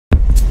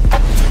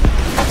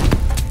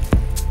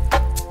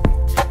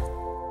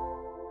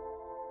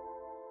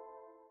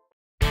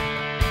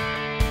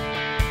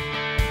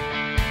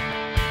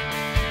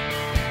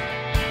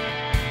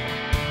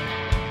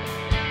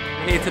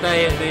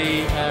today at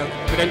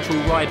the Prudential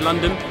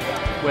RideLondon,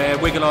 where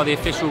Wiggle are the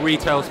official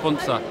retail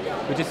sponsor.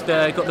 We just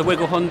got the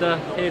Wiggle Honda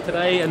here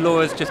today, and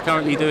Laura's just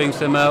currently doing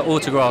some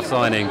autograph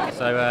signing.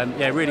 So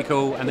yeah, really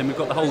cool. And then we've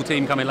got the whole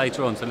team coming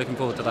later on, so looking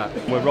forward to that.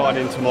 We're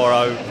riding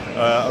tomorrow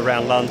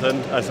around London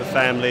as a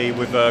family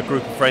with a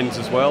group of friends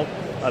as well.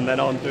 And then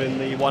I'm doing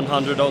the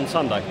 100 on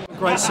Sunday.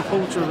 Great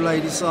supporter of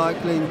lady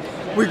cycling.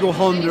 Wiggle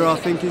Honda, I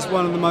think, is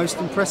one of the most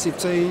impressive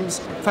teams.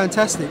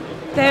 Fantastic.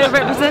 They're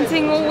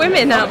representing all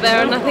women out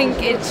there, and I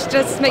think it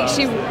just makes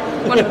you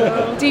want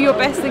to do your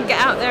best and get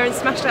out there and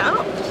smash it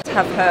up. To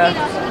have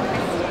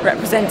her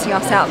representing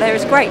us out there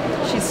is great.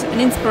 She's an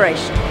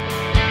inspiration.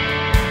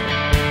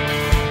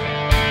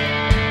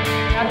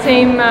 Our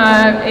team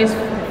is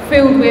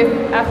filled with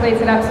athletes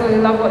that absolutely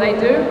love what they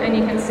do, and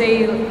you can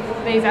see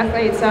these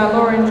athletes,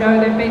 Laura and Joe,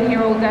 they've been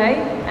here all day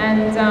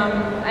and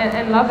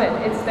love it.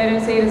 They don't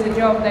see it as a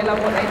job, they love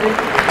what they do.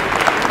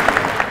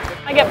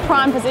 I get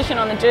prime position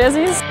on the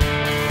jerseys.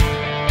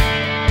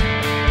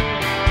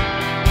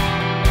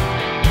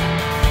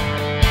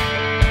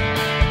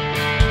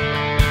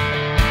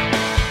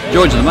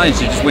 Giorgia, the main,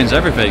 she just wins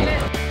everything.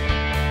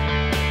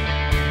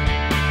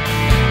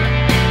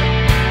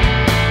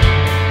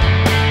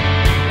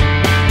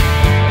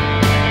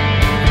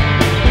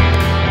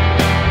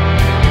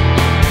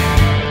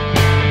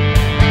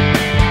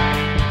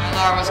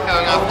 Alarm was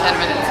going off 10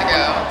 minutes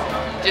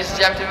ago. Just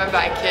jumped in my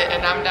bike kit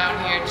and I'm down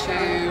here to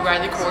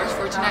ride the course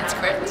for tonight's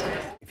crit.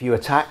 If you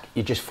attack,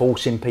 you're just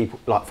forcing people,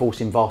 like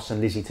forcing Vos and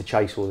Lizzie to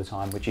chase all the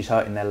time, which is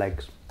hurting their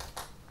legs.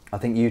 I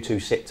think you two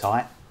sit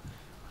tight.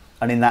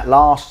 And in that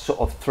last sort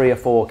of 3 or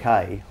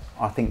 4K,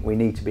 I think we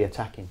need to be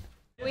attacking.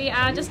 We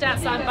are just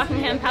outside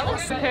Buckingham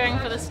Palace, preparing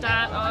for the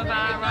start of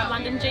our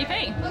RideLondon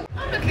GP.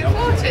 I'm looking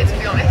forward to it, to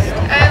be honest.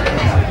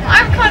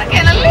 I'm kind of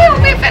getting a little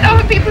bit fed up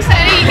with people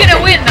saying, are you going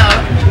to win though?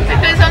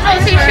 Because I'm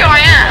not too sure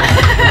I am.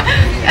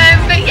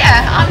 But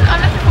yeah, I'm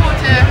looking forward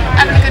to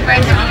having a good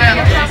race everywhere.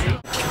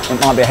 It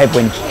might be a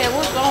headwind. Yeah,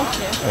 we'll go.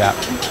 Yeah.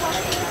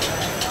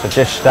 So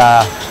just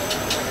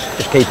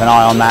keep an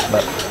eye on that,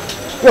 but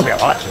you'll be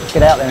alright.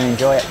 Get out there and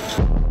enjoy it.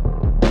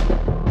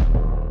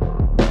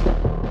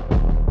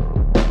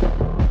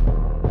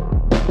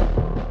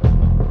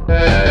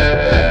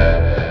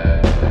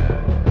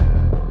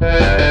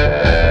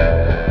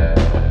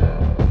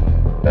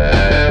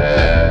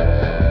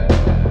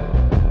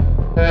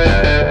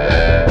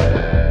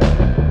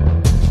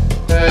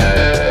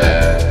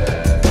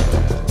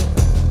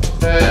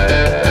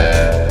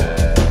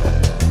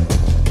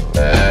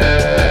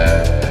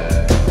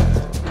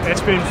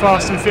 It's been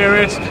fast and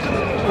furious.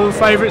 All the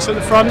favourites at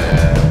the front.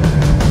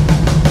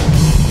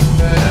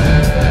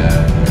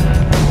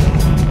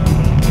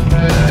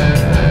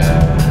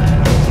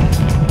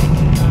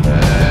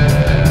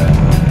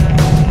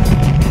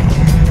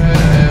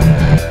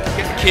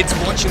 Get the kids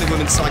watching the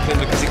women cycling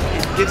because it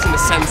gives them a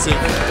sense of,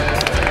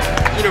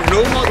 you know,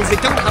 role models. They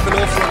don't have an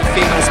awful lot of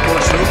female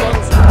sports role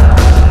models.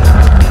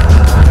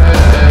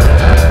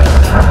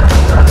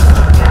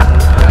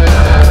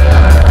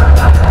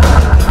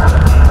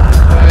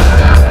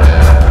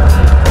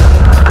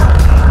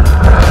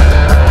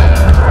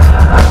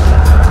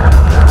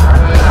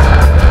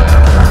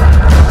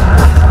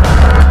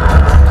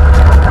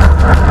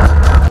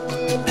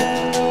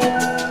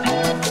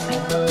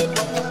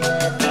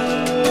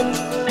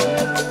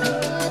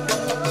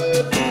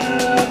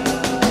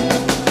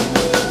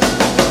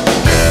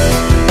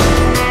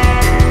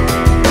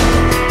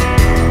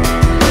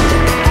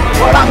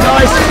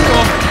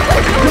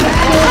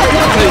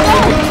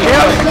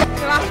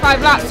 The last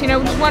 5 laps, you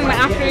know, just one went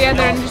after the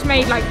other and just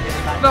made like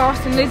Vos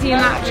and Lizzie in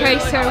that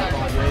chase. So,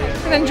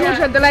 and then Giorgia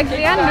had the legs at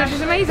the end, which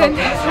was amazing.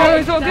 So it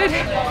was all good.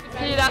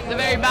 She at the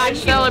very back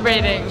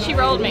celebrating. She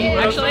rolled me,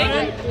 actually.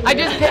 I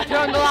just picked her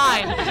on the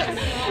line.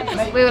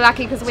 We were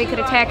lucky because we could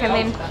attack and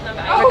then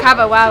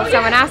recover while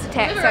someone else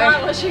attacked. So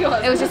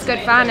it was just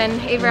good fun,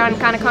 and everyone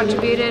kind of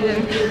contributed,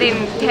 and then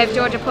to have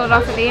Giorgia pull it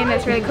off at the end,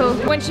 it's really cool.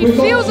 When she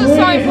feels it's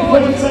so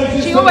important,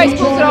 she always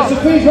pulls it off.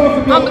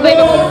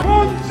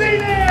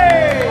 Unbelievable.